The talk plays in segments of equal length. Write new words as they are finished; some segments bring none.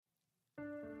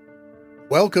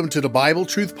Welcome to the Bible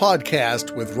Truth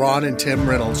Podcast with Ron and Tim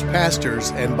Reynolds,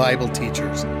 pastors and Bible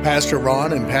teachers. Pastor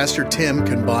Ron and Pastor Tim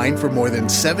combined for more than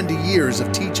 70 years of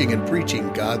teaching and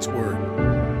preaching God's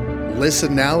Word.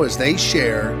 Listen now as they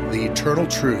share the eternal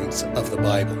truths of the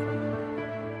Bible.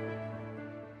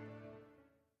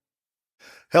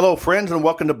 Hello, friends, and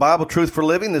welcome to Bible Truth for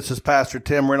Living. This is Pastor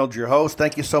Tim Reynolds, your host.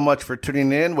 Thank you so much for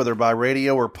tuning in, whether by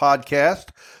radio or podcast.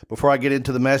 Before I get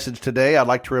into the message today, I'd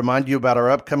like to remind you about our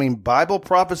upcoming Bible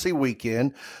Prophecy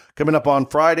Weekend coming up on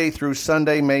Friday through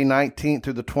Sunday, May 19th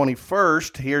through the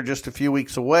 21st, here just a few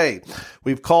weeks away.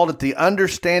 We've called it the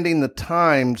Understanding the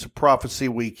Times Prophecy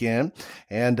Weekend,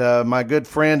 and my good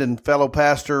friend and fellow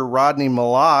pastor Rodney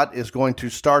Malott is going to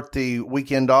start the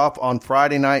weekend off on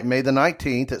Friday night, May the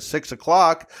 19th at 6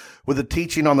 o'clock with a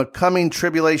teaching on the coming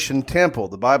tribulation temple.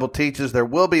 The Bible teaches there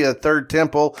will be a third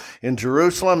temple in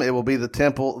Jerusalem. It will be the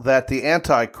temple that the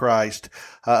Antichrist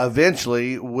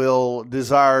eventually will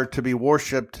desire to be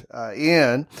worshipped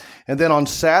in. And then on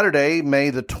Saturday, May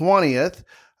the 20th,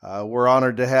 we're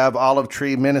honored to have Olive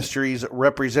Tree Ministries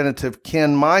representative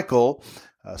Ken Michael.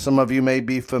 Some of you may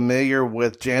be familiar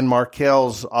with Jan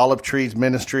Markell's Olive Trees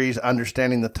Ministries,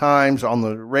 Understanding the Times on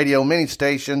the radio many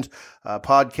stations,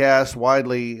 podcast,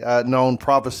 widely known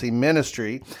prophecy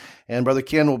ministry. And Brother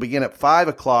Ken will begin at 5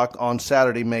 o'clock on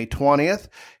Saturday, May 20th.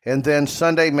 And then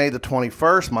Sunday, May the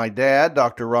 21st, my dad,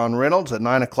 Dr. Ron Reynolds, at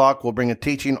 9 o'clock will bring a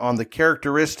teaching on the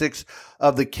characteristics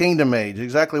of the kingdom age.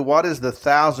 Exactly what is the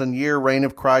 1,000-year reign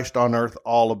of Christ on earth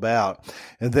all about?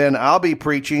 And then I'll be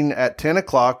preaching at 10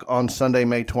 o'clock on Sunday,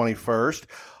 May 21st,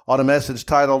 on a message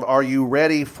titled, Are You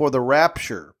Ready for the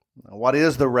Rapture? What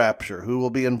is the rapture? Who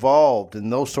will be involved?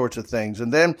 And those sorts of things.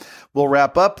 And then we'll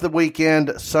wrap up the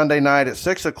weekend Sunday night at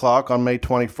 6 o'clock on May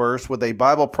 21st with a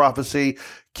Bible prophecy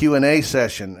Q&A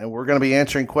session. And we're going to be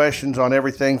answering questions on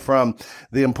everything from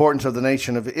the importance of the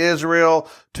nation of Israel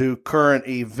to current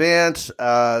events,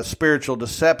 spiritual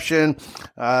deception,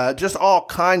 just all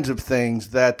kinds of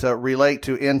things that relate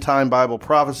to end-time Bible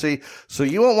prophecy. So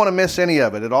you won't want to miss any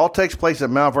of it. It all takes place at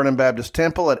Mount Vernon Baptist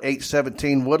Temple at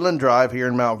 817 Woodland Drive here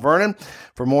in Mount Vernon.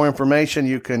 For more information,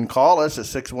 you can call us at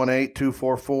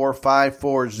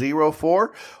 618-244-5404,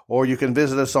 or you can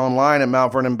visit us online at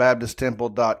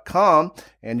mountvernonbaptisttemple.com.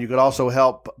 And you could also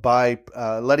help by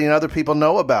letting other people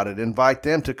know about it. Invite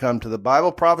them to come to the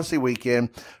Bible Prophecy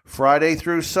Weekend, Friday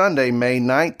through Sunday, May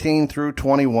 19 through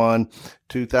 21,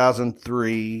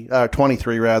 2023,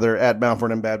 at Mount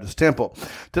Vernon Baptist Temple.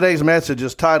 Today's message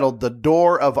is titled, The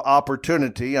Door of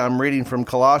Opportunity. I'm reading from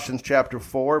Colossians chapter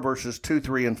 4, verses 2,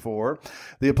 3, and 4.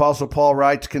 The Apostle Paul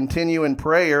writes, Continue in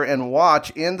prayer and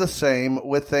watch in the same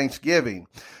with thanksgiving.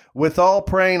 Withal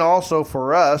praying also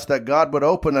for us that God would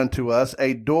open unto us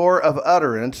a door of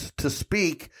utterance to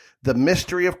speak the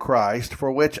mystery of Christ,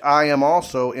 for which I am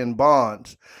also in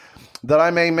bonds, that I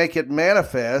may make it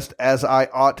manifest as I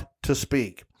ought to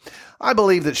speak. I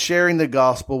believe that sharing the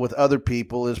gospel with other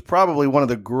people is probably one of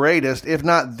the greatest, if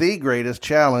not the greatest,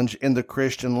 challenge in the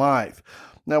Christian life.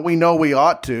 Now, we know we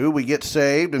ought to. We get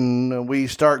saved and we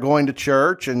start going to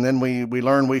church, and then we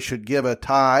learn we should give a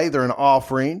tithe or an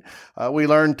offering. We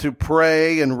learn to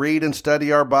pray and read and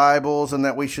study our Bibles, and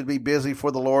that we should be busy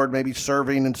for the Lord, maybe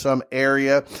serving in some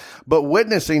area. But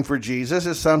witnessing for Jesus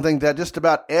is something that just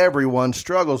about everyone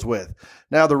struggles with.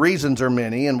 Now, the reasons are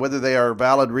many, and whether they are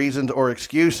valid reasons or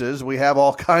excuses, we have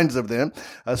all kinds of them.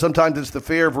 Sometimes it's the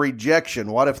fear of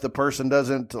rejection. What if the person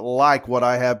doesn't like what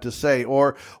I have to say?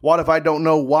 Or what if I don't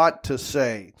know what to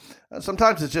say?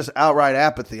 Sometimes it's just outright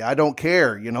apathy. I don't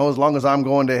care, as long as I'm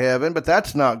going to heaven. But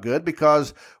that's not good,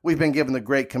 because we've been given the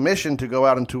Great Commission to go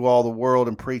out into all the world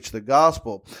and preach the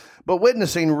gospel. But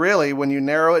witnessing, really, when you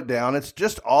narrow it down, it's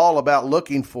just all about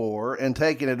looking for and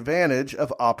taking advantage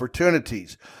of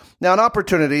opportunities. Now, an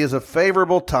opportunity is a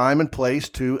favorable time and place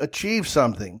to achieve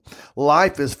something.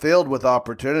 Life is filled with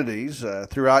opportunities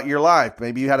throughout your life.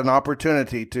 Maybe you had an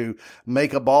opportunity to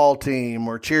make a ball team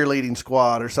or cheerleading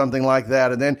squad or something like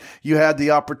that, and then you had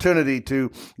the opportunity to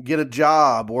get a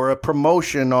job or a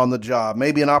promotion on the job,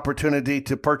 maybe an opportunity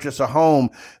to purchase a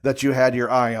home that you had your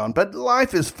eye on. But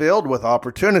life is filled with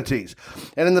opportunities.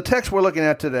 And in the text we're looking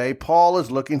at today, Paul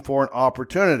is looking for an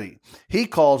opportunity. He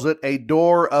calls it a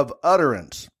door of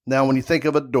utterance. Now, when you think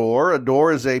of a door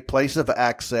is a place of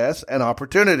access and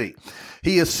opportunity.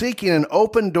 He is seeking an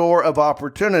open door of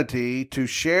opportunity to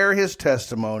share his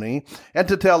testimony and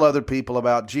to tell other people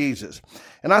about Jesus.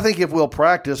 And I think if we'll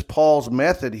practice Paul's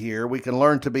method here, we can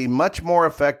learn to be much more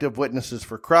effective witnesses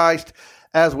for Christ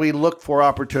as we look for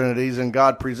opportunities and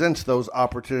God presents those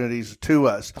opportunities to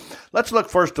us. Let's look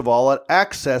first of all at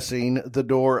accessing the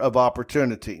door of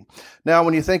opportunity. Now,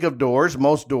 when you think of doors,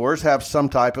 most doors have some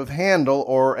type of handle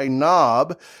or a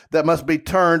knob that must be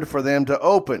turned for them to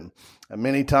open. And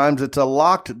many times it's a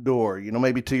locked door,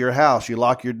 maybe to your house. You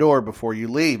lock your door before you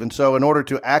leave. And so in order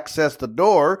to access the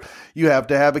door, you have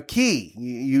to have a key.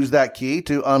 You use that key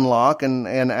to unlock and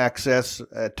access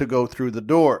to go through the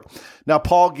door. Now,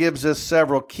 Paul gives us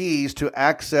several keys to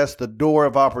access the door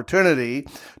of opportunity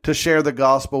to share the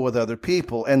gospel with other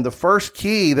people. And the first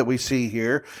key that we see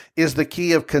here is the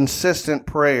key of consistent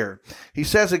prayer. He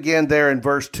says again there in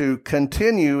verse 2,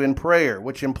 continue in prayer,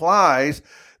 which implies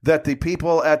that the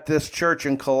people at this church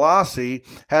in Colossae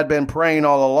had been praying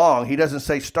all along. He doesn't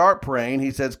say start praying. He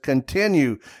says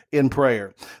continue in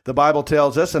prayer. The Bible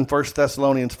tells us in 1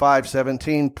 Thessalonians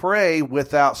 5:17, pray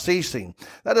without ceasing.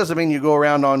 That doesn't mean you go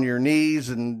around on your knees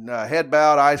and head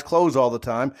bowed, eyes closed all the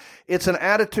time. It's an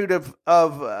attitude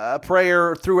of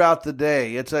prayer throughout the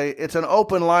day. It's an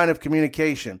open line of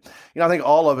communication. I think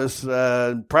all of us,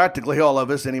 practically all of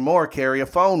us anymore, carry a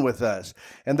phone with us.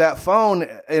 And that phone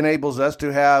enables us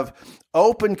to have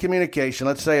open communication.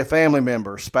 Let's say a family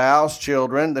member, spouse,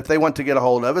 children, if they want to get a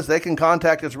hold of us, they can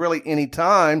contact us really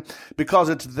anytime because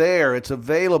it's there, it's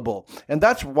available. And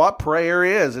that's what prayer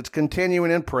is. It's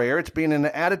continuing in prayer. It's being in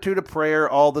an attitude of prayer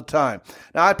all the time.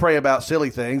 Now, I pray about silly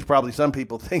things, probably some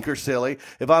people think are silly.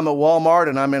 If I'm at Walmart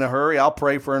and I'm in a hurry, I'll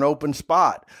pray for an open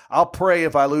spot. I'll pray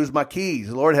if I lose my keys.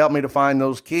 Lord, help me to find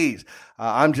those keys.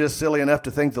 I'm just silly enough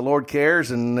to think the Lord cares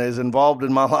and is involved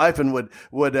in my life and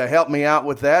would help me out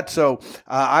with that. So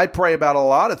I pray about a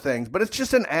lot of things, but it's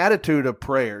just an attitude of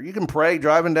prayer. You can pray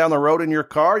driving down the road in your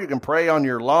car. You can pray on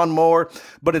your lawnmower,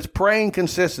 but it's praying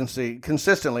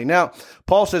consistently. Now,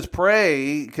 Paul says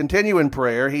pray, continue in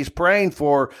prayer. He's praying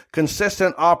for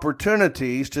consistent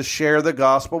opportunities to share the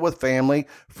gospel with family,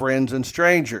 friends, and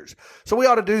strangers. So we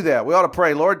ought to do that. We ought to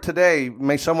pray, Lord, today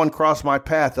may someone cross my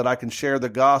path that I can share the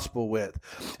gospel with.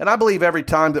 And I believe every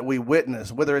time that we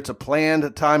witness, whether it's a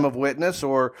planned time of witness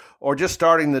or just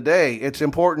starting the day, it's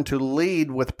important to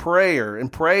lead with prayer and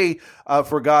pray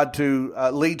for God to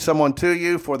lead someone to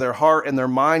you, for their heart and their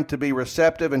mind to be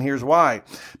receptive. And here's why.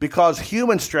 Because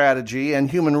human strategy and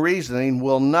human reasoning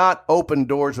will not open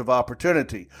doors of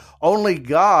opportunity. Only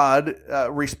God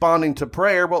responding to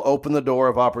prayer will open the door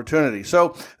of opportunity.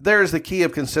 So there's the key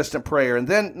of consistent prayer. And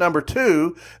then number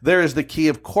 2, there is the key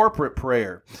of corporate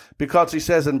prayer. Because he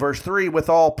says in verse 3, with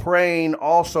all praying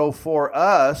also for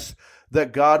us,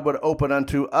 that God would open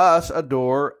unto us a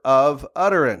door of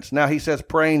utterance. Now he says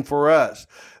praying for us.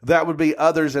 That would be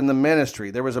others in the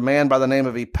ministry. There was a man by the name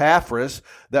of Epaphras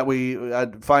that we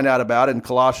find out about in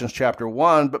Colossians chapter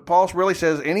 1, but Paul really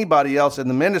says anybody else in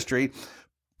the ministry,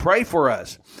 pray for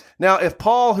us. Now, if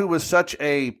Paul, who was such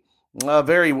a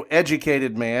very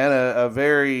educated man, a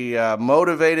very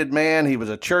motivated man. He was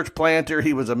a church planter.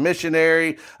 He was a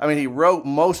missionary. I mean, he wrote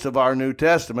most of our New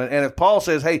Testament. And if Paul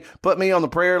says, hey, put me on the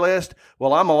prayer list,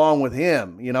 well, I'm along with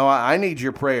him. I need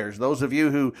your prayers. Those of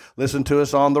you who listen to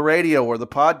us on the radio or the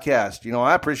podcast,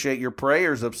 I appreciate your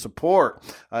prayers of support.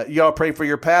 Y'all pray for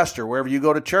your pastor wherever you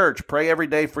go to church. Pray every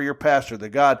day for your pastor, that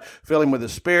God fill him with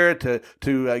His Spirit,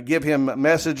 to give him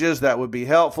messages that would be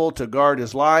helpful, to guard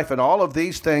his life, and all of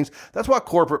these things. That's what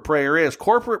corporate prayer is.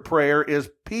 Corporate prayer is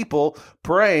people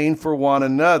praying for one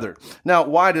another. Now,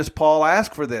 why does Paul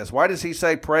ask for this? Why does he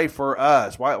say pray for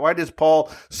us? Why does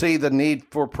Paul see the need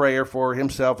for prayer for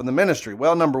himself in the ministry?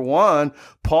 Well, number 1,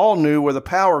 Paul knew where the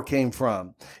power came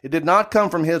from. It did not come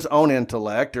from his own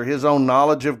intellect or his own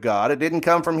knowledge of God. It didn't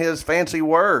come from his fancy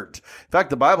words. In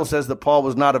fact, the Bible says that Paul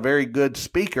was not a very good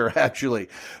speaker, actually.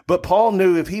 But Paul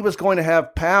knew if he was going to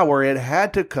have power, it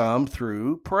had to come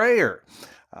through prayer.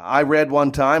 I read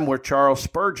one time where Charles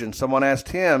Spurgeon, someone asked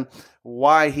him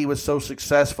why he was so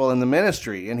successful in the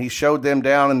ministry, and he showed them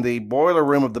down in the boiler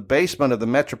room of the basement of the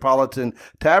Metropolitan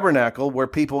Tabernacle where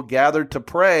people gathered to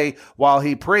pray while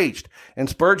he preached. And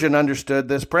Spurgeon understood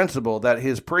this principle, that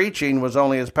his preaching was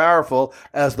only as powerful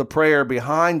as the prayer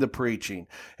behind the preaching.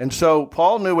 And so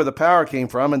Paul knew where the power came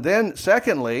from. And then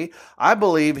secondly, I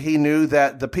believe he knew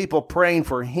that the people praying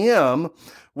for him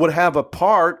would have a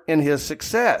part in his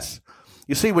success.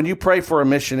 You see, when you pray for a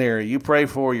missionary, you pray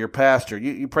for your pastor,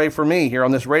 you pray for me here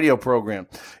on this radio program.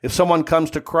 If someone comes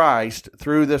to Christ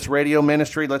through this radio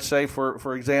ministry, let's say,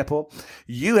 for example,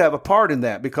 you have a part in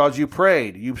that because you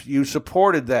prayed, you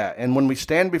supported that. And when we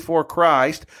stand before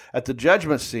Christ at the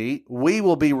judgment seat, we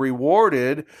will be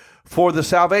rewarded for the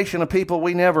salvation of people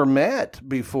we never met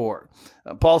before.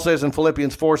 Paul says in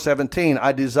Philippians 4:17,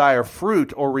 I desire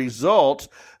fruit or results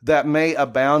that may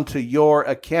abound to your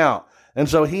account. And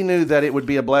so he knew that it would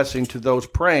be a blessing to those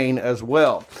praying as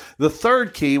well. The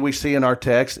third key we see in our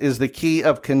text is the key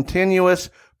of continuous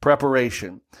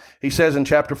preparation. He says in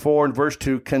chapter 4 and verse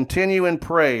 2, continue in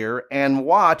prayer and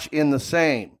watch in the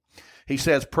same. He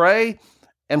says, pray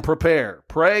and prepare.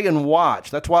 Pray and watch.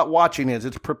 That's what watching is.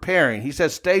 It's preparing. He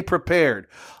says, stay prepared.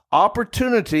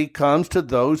 Opportunity comes to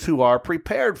those who are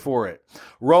prepared for it.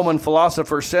 Roman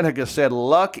philosopher Seneca said,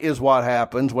 luck is what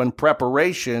happens when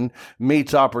preparation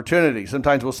meets opportunity.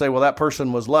 Sometimes we'll say, well, that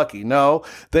person was lucky. No,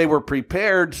 they were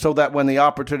prepared so that when the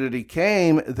opportunity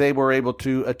came, they were able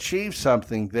to achieve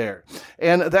something there.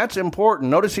 And that's important.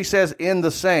 Notice he says in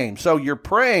the same. So you're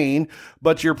praying,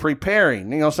 but you're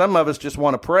preparing. Some of us just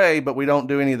want to pray, but we don't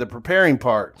do any of the preparing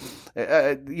part.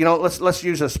 Let's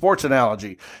use a sports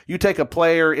analogy. You take a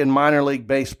player in minor league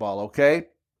baseball, okay?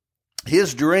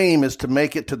 His dream is to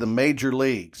make it to the major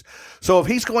leagues. So if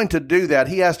he's going to do that,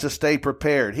 he has to stay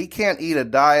prepared. He can't eat a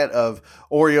diet of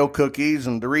Oreo cookies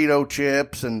and Dorito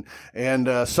chips and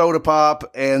soda pop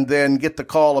and then get the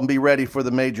call and be ready for the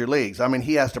major leagues. I mean,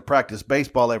 he has to practice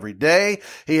baseball every day.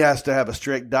 He has to have a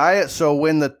strict diet. So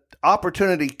when the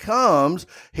opportunity comes,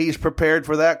 he's prepared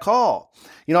for that call.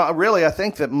 I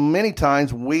think that many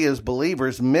times we as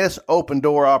believers miss open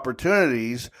door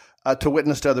opportunities to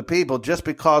witness to other people just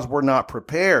because we're not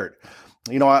prepared.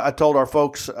 I told our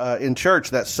folks in church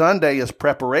that Sunday is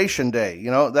preparation day.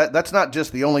 That's not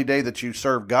just the only day that you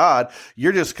serve God.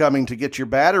 You're just coming to get your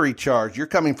battery charged. You're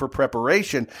coming for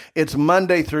preparation. It's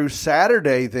Monday through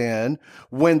Saturday then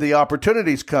when the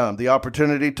opportunities come, the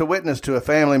opportunity to witness to a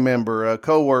family member, a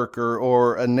coworker,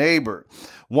 or a neighbor.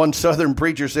 One Southern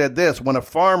preacher said this, when a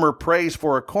farmer prays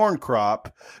for a corn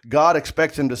crop, God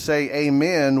expects him to say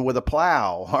amen with a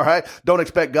plow, all right? Don't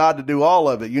expect God to do all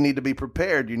of it. You need to be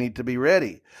prepared. You need to be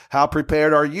ready. How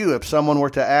prepared are you if someone were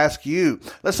to ask you?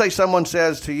 Let's say someone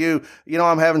says to you,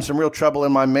 I'm having some real trouble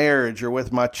in my marriage or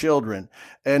with my children.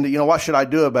 And, what should I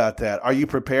do about that? Are you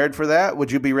prepared for that?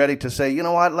 Would you be ready to say,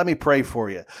 let me pray for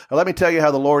you. Or let me tell you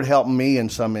how the Lord helped me in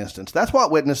some instance. That's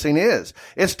what witnessing is.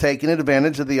 It's taking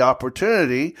advantage of the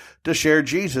opportunity to share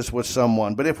Jesus with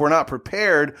someone. But if we're not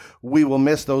prepared, we will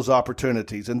miss those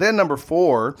opportunities. And then number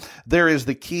 4, there is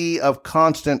the key of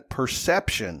constant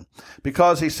perception.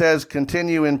 Because he says,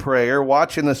 continue in prayer,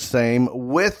 watch in the same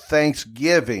with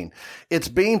thanksgiving. It's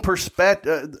being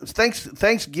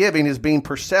Thanksgiving is being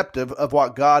perceptive of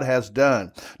what God has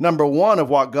done. Number 1 of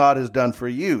what God has done for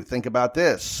you. Think about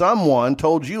this. Someone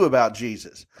told you about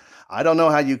Jesus. I don't know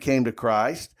how you came to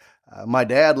Christ. My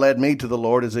dad led me to the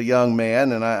Lord as a young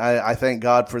man, and I thank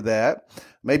God for that.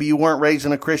 Maybe you weren't raised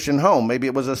in a Christian home. Maybe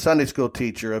it was a Sunday school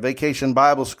teacher, a vacation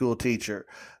Bible school teacher.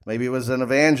 Maybe it was an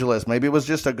evangelist. Maybe it was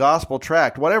just a gospel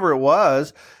tract. Whatever it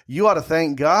was, you ought to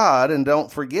thank God and don't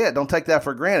take that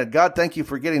for granted. God, thank you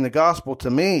for getting the gospel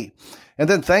to me. And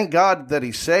then thank God that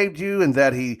he saved you and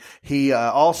that he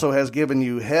also has given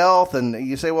you health. And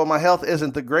you say, well, my health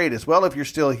isn't the greatest. Well, if you're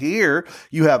still here,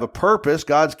 you have a purpose.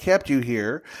 God's kept you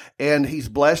here and he's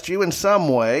blessed you in some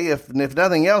way. If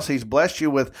nothing else, he's blessed you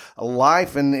with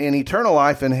life and eternal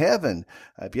life in heaven.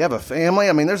 If you have a family,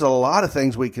 there's a lot of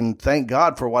things we can thank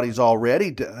God for what he's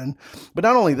already done. But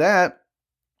not only that,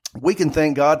 we can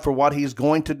thank God for what he's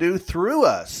going to do through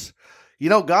us.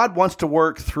 God wants to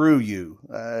work through you.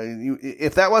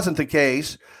 If that wasn't the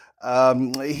case,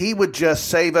 he would just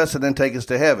save us and then take us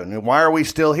to heaven. And why are we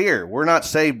still here? We're not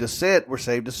saved to sit. We're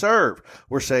saved to serve.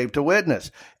 We're saved to witness.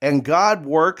 And God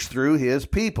works through his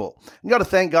people. You got to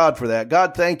thank God for that.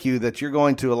 God, thank you that you're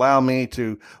going to allow me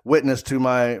to witness to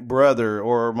my brother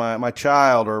or my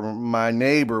child or my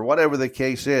neighbor, whatever the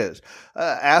case is.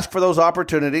 Ask for those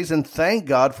opportunities and thank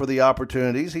God for the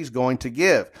opportunities he's going to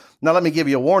give. Now, let me give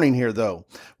you a warning here, though.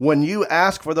 When you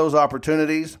ask for those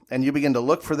opportunities and you begin to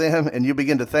look for them and you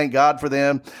begin to thank God for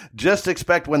them, just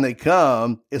expect when they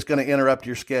come, it's going to interrupt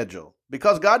your schedule.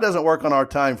 Because God doesn't work on our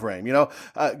time frame.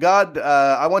 God,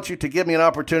 I want you to give me an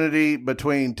opportunity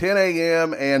between 10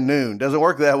 a.m. and noon. Doesn't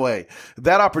work that way.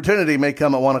 That opportunity may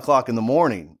come at 1 o'clock in the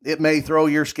morning. It may throw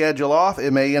your schedule off.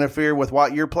 It may interfere with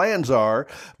what your plans are.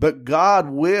 But God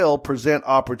will present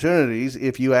opportunities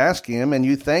if you ask him and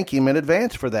you thank him in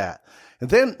advance for that. And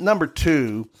then number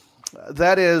 2,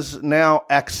 that is now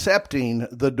accepting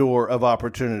the door of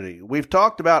opportunity. We've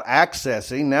talked about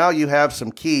accessing. Now you have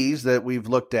some keys that we've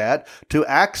looked at to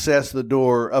access the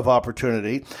door of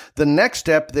opportunity. The next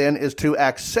step then is to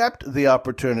accept the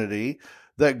opportunity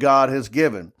that God has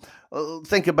given.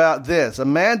 Think about this.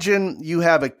 Imagine you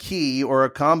have a key or a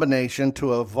combination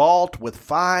to a vault with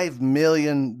 $5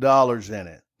 million in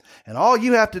it. And all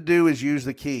you have to do is use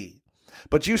the key.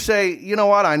 But you say, you know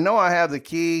what, I know I have the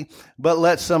key, but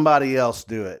let somebody else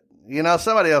do it.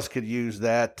 Somebody else could use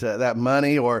that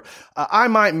money, or I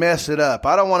might mess it up.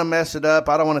 I don't want to mess it up.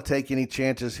 I don't want to take any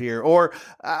chances here. Or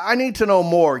I need to know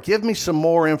more. Give me some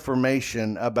more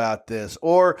information about this.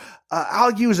 Or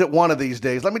I'll use it one of these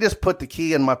days. Let me just put the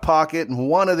key in my pocket, and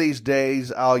one of these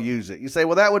days I'll use it. You say,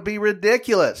 well, that would be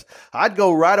ridiculous. I'd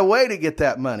go right away to get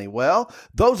that money. Well,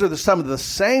 those are some of the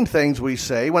same things we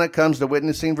say when it comes to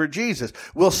witnessing for Jesus.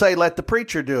 We'll say, let the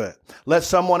preacher do it. Let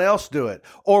someone else do it.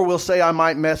 Or we'll say, I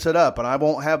might mess it up and I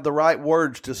won't have the right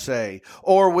words to say.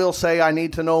 Or we'll say, I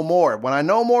need to know more. When I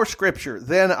know more scripture,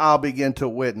 then I'll begin to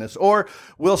witness. Or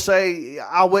we'll say,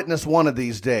 I'll witness one of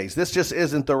these days. This just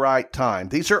isn't the right time.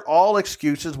 These are all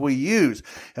excuses we use.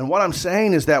 And what I'm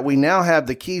saying is that we now have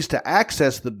the keys to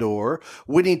access the door.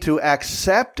 We need to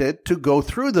accept it to go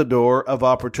through the door of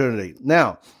opportunity.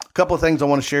 Now, a couple of things I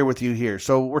want to share with you here.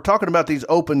 So we're talking about these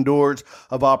open doors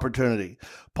of opportunity.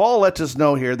 Paul lets us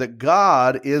know here that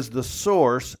God is the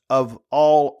source of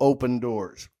all open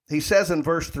doors. He says in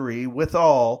verse 3,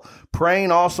 withal,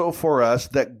 praying also for us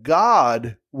that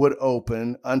God would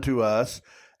open unto us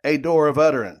a door of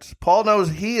utterance. Paul knows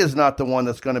he is not the one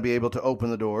that's going to be able to open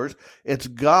the doors. It's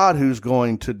God who's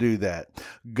going to do that.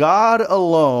 God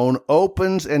alone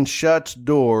opens and shuts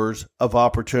doors of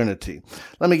opportunity.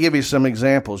 Let me give you some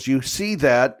examples. You see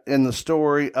that in the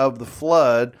story of the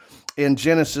flood in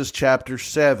Genesis chapter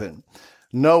 7.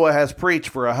 Noah has preached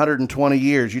for 120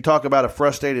 years. You talk about a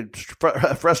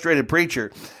frustrated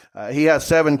preacher. He has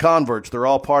 7 converts. They're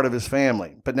all part of his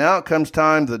family. But now it comes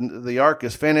time, the ark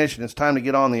is finished, and it's time to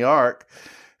get on the ark.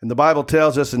 And the Bible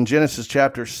tells us in Genesis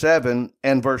chapter 7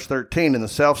 and verse 13, in the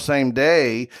selfsame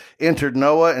day entered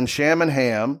Noah and Shem and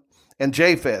Ham and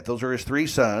Japheth. Those are his 3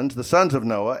 sons, the sons of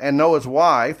Noah, and Noah's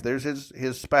wife, there's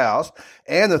his spouse,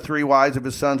 and the 3 wives of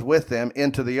his sons with them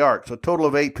into the ark. So a total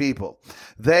of 8 people.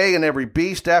 They and every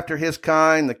beast after his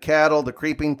kind, the cattle, the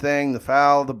creeping thing, the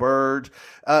fowl, the birds,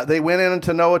 they went in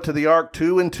unto Noah to the ark,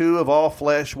 2 and 2 of all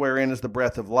flesh, wherein is the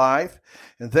breath of life.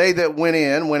 And they that went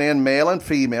in male and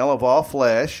female of all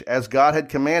flesh, as God had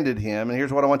commanded him. And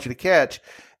here's what I want you to catch.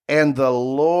 And the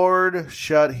Lord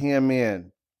shut him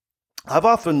in. I've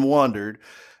often wondered,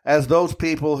 as those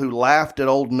people who laughed at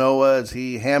old Noah as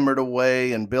he hammered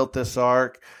away and built this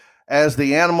ark, as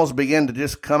the animals begin to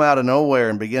just come out of nowhere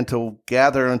and begin to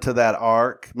gather into that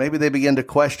ark, maybe they begin to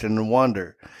question and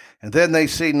wonder. And then they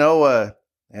see Noah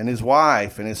and his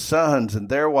wife and his sons and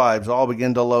their wives all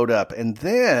begin to load up. And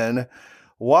then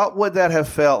what would that have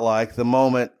felt like the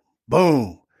moment,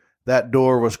 boom, that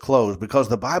door was closed? Because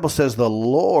the Bible says the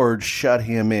Lord shut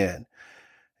him in.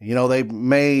 They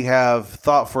may have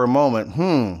thought for a moment,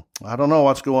 I don't know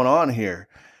what's going on here.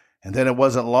 And then it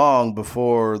wasn't long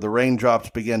before the raindrops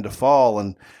began to fall.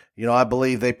 And, I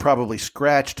believe they probably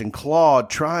scratched and clawed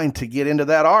trying to get into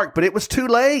that ark, but it was too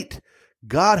late.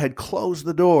 God had closed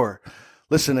the door.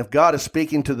 Listen, if God is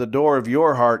speaking to the door of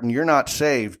your heart and you're not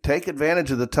saved, take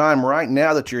advantage of the time right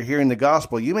now that you're hearing the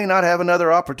gospel. You may not have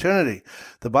another opportunity.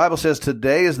 The Bible says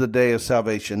today is the day of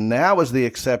salvation. Now is the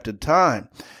accepted time.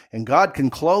 And God can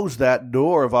close that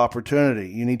door of opportunity.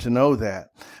 You need to know that.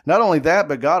 Not only that,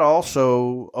 but God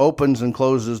also opens and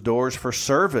closes doors for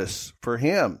service for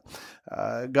Him.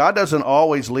 God doesn't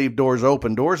always leave doors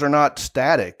open. Doors are not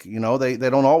static. They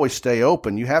don't always stay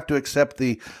open. You have to accept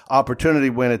the opportunity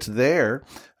when it's there.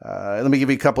 Let me give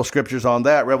you a couple scriptures on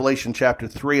that. Revelation chapter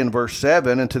 3 and verse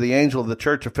 7, and to the angel of the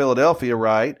church of Philadelphia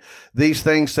write, these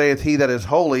things saith he that is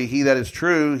holy, he that is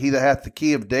true, he that hath the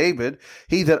key of David,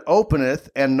 he that openeth,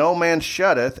 and no man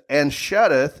shutteth, and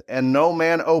shutteth, and no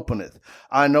man openeth.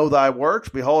 I know thy works.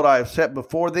 Behold, I have set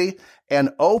before thee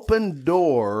an open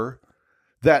door,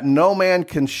 that no man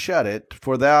can shut it,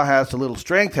 for thou hast a little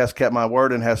strength, hast kept my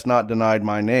word, and hast not denied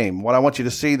my name. What I want you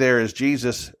to see there is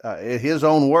Jesus, his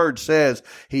own word says,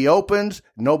 he opens,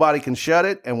 nobody can shut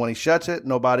it, and when he shuts it,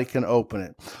 nobody can open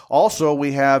it. Also,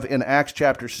 we have in Acts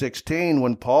chapter 16,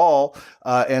 when Paul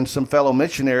and some fellow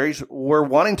missionaries were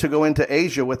wanting to go into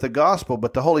Asia with the gospel,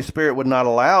 but the Holy Spirit would not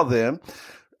allow them.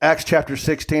 Acts chapter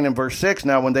 16 and verse 6,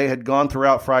 now when they had gone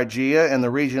throughout Phrygia and the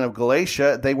region of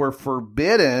Galatia, they were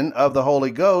forbidden of the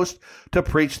Holy Ghost to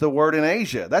preach the word in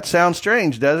Asia. That sounds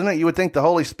strange, doesn't it? You would think the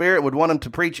Holy Spirit would want them to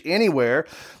preach anywhere,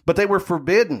 but they were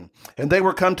forbidden. And they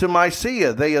were come to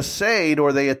Mysia. They essayed,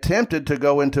 or they attempted to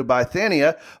go into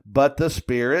Bithynia, but the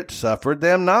Spirit suffered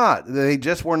them not. They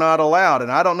just were not allowed.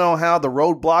 And I don't know how the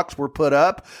roadblocks were put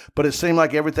up, but it seemed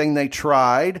like everything they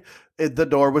tried, the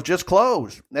door was just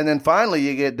closed. And then finally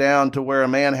you get down to where a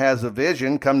man has a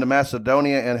vision, come to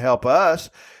Macedonia and help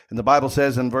us. And the Bible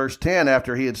says in verse 10,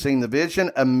 after he had seen the vision,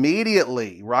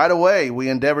 immediately, right away, we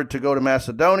endeavored to go to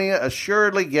Macedonia,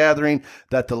 assuredly gathering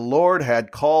that the Lord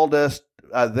had called us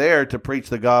there to preach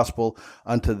the gospel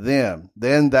unto them.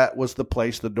 Then that was the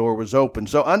place the door was open.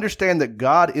 So understand that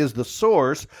God is the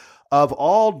source of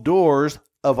all doors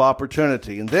of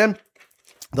opportunity. And then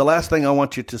the last thing I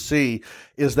want you to see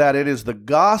is that it is the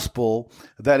gospel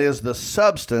that is the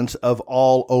substance of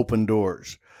all open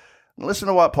doors. Listen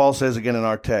to what Paul says again in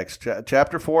our text,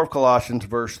 chapter 4 of Colossians,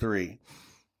 verse 3.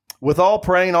 With all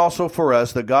praying also for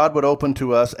us that God would open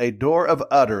to us a door of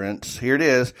utterance, here it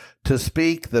is, to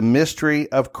speak the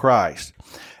mystery of Christ.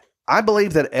 I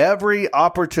believe that every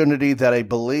opportunity that a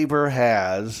believer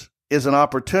has is an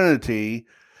opportunity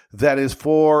that is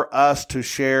for us to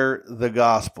share the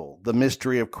gospel, the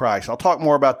mystery of Christ. I'll talk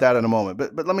more about that in a moment,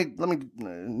 but let me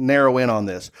narrow in on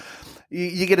this.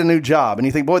 You get a new job and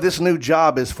you think, boy, this new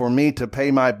job is for me to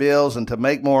pay my bills and to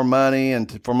make more money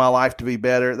and for my life to be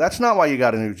better. That's not why you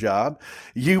got a new job.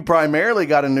 You primarily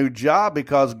got a new job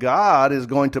because God is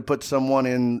going to put someone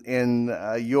in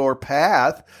your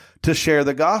path to share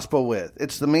the gospel with.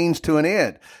 It's the means to an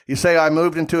end. You say, I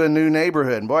moved into a new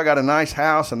neighborhood and boy, I got a nice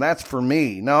house and that's for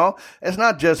me. No, it's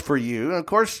not just for you. And of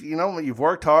course, you've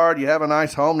worked hard. You have a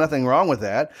nice home. Nothing wrong with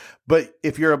that. But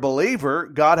if you're a believer,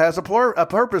 God has a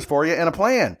purpose for you and a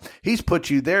plan. He's put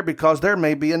you there because there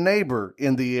may be a neighbor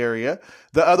in the area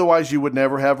that otherwise you would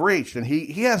never have reached. And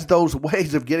he has those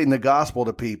ways of getting the gospel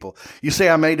to people. You say,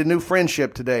 I made a new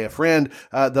friendship today, a friend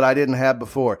that I didn't have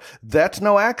before. That's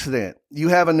no accident. You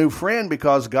have a new friend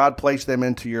because God placed them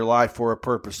into your life for a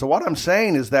purpose. So what I'm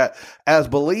saying is that as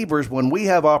believers, when we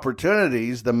have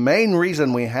opportunities, the main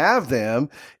reason we have them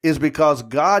is because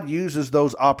God uses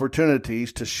those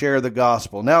opportunities to share the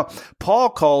gospel. Now, Paul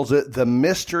calls it the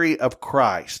mystery of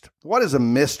Christ. What is a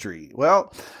mystery?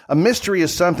 Well, a mystery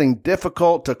is something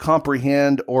difficult to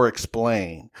comprehend or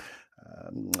explain.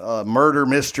 A murder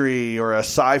mystery or a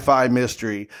sci-fi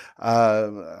mystery.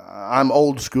 I'm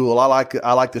old school. I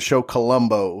like the show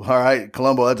Columbo. All right.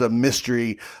 Columbo, that's a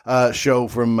mystery show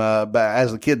from,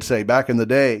 as the kids say, back in the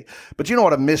day. But you know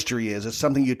what a mystery is? It's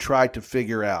something you try to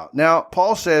figure out. Now,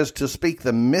 Paul says to speak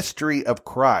the mystery of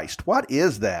Christ. What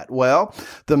is that? Well,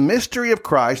 the mystery of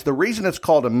Christ, the reason it's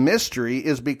called a mystery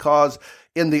is because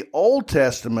in the Old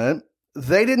Testament,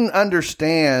 they didn't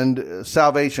understand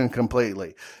salvation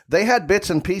completely. They had bits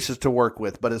and pieces to work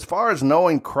with, but as far as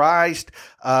knowing Christ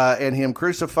and Him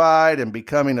crucified and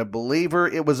becoming a believer,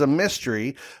 it was a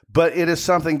mystery, but it is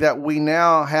something that we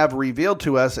now have revealed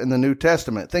to us in the New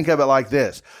Testament. Think of it like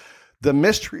this. The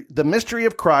mystery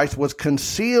of Christ was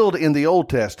concealed in the Old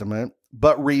Testament,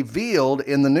 but revealed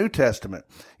in the New Testament.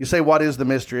 You say, what is the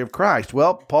mystery of Christ?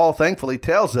 Well, Paul thankfully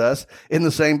tells us in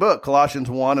the same book, Colossians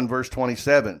 1 and verse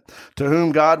 27, to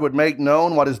whom God would make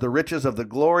known what is the riches of the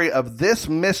glory of this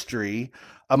mystery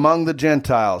among the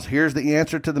Gentiles. Here's the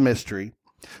answer to the mystery,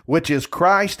 which is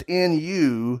Christ in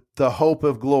you, the hope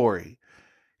of glory.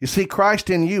 You see,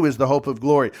 Christ in you is the hope of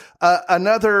glory.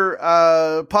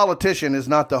 Another politician is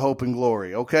not the hope and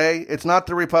glory, okay? It's not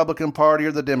the Republican Party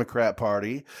or the Democrat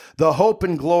Party. The hope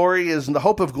of glory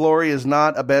is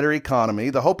not a better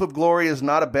economy. The hope of glory is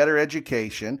not a better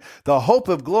education. The hope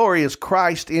of glory is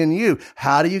Christ in you.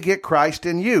 How do you get Christ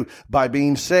in you? By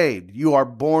being saved. You are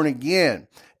born again.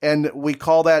 And we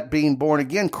call that being born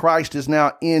again. Christ is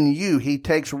now in you. He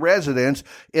takes residence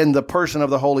in the person of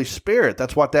the Holy Spirit.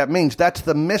 That's what that means. That's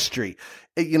the mystery.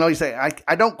 You say,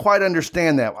 I don't quite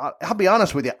understand that. I'll be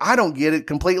honest with you. I don't get it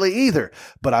completely either,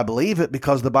 but I believe it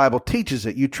because the Bible teaches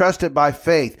it. You trust it by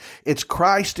faith. It's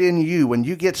Christ in you. When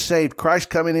you get saved, Christ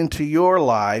coming into your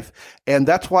life, and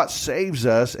that's what saves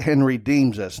us and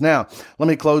redeems us. Now, let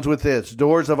me close with this.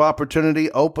 Doors of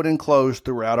opportunity open and close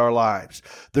throughout our lives.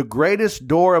 The greatest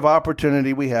door of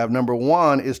opportunity we have, number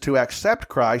one, is to accept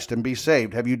Christ and be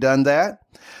saved. Have you done that?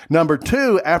 Number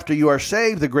two, after you are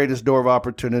saved, the greatest door of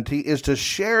opportunity is to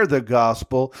share the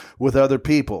gospel with other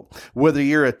people. Whether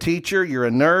you're a teacher, you're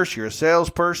a nurse, you're a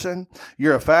salesperson,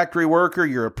 you're a factory worker,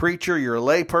 you're a preacher, you're a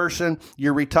layperson,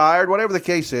 you're retired, whatever the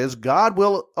case is, God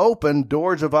will open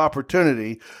doors of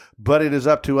opportunity, but it is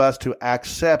up to us to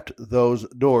accept those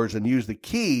doors and use the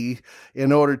key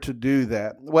in order to do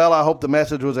that. Well, I hope the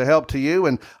message was a help to you,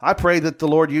 and I pray that the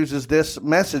Lord uses this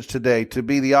message today to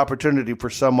be the opportunity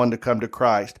for someone to come to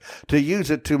Christ, to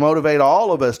use it to motivate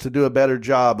all of us to do a better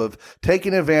job of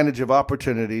taking advantage of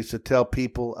opportunities to tell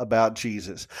people about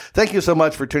Jesus. Thank you so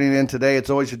much for tuning in today.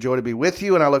 It's always a joy to be with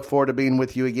you, and I look forward to being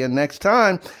with you again next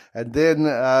time. And then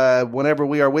whenever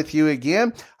we are with you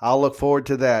again, I'll look forward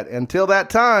to that. Until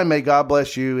that time, may God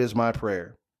bless you is my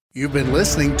prayer. You've been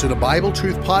listening to the Bible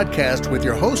Truth Podcast with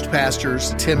your host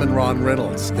pastors, Tim and Ron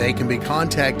Reynolds. They can be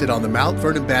contacted on the Mount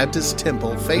Vernon Baptist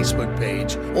Temple Facebook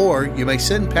page, or you may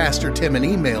send Pastor Tim an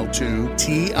email to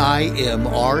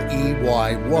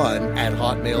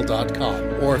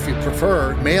timrey1@hotmail.com. Or if you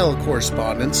prefer, mail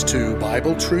correspondence to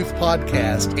Bible Truth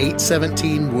Podcast,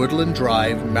 817 Woodland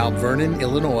Drive, Mount Vernon,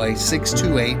 Illinois,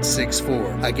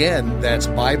 62864. Again, that's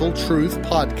Bible Truth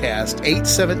Podcast,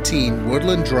 817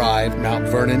 Woodland Drive, Mount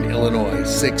Vernon, Illinois,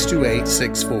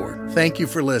 62864. Thank you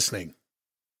for listening.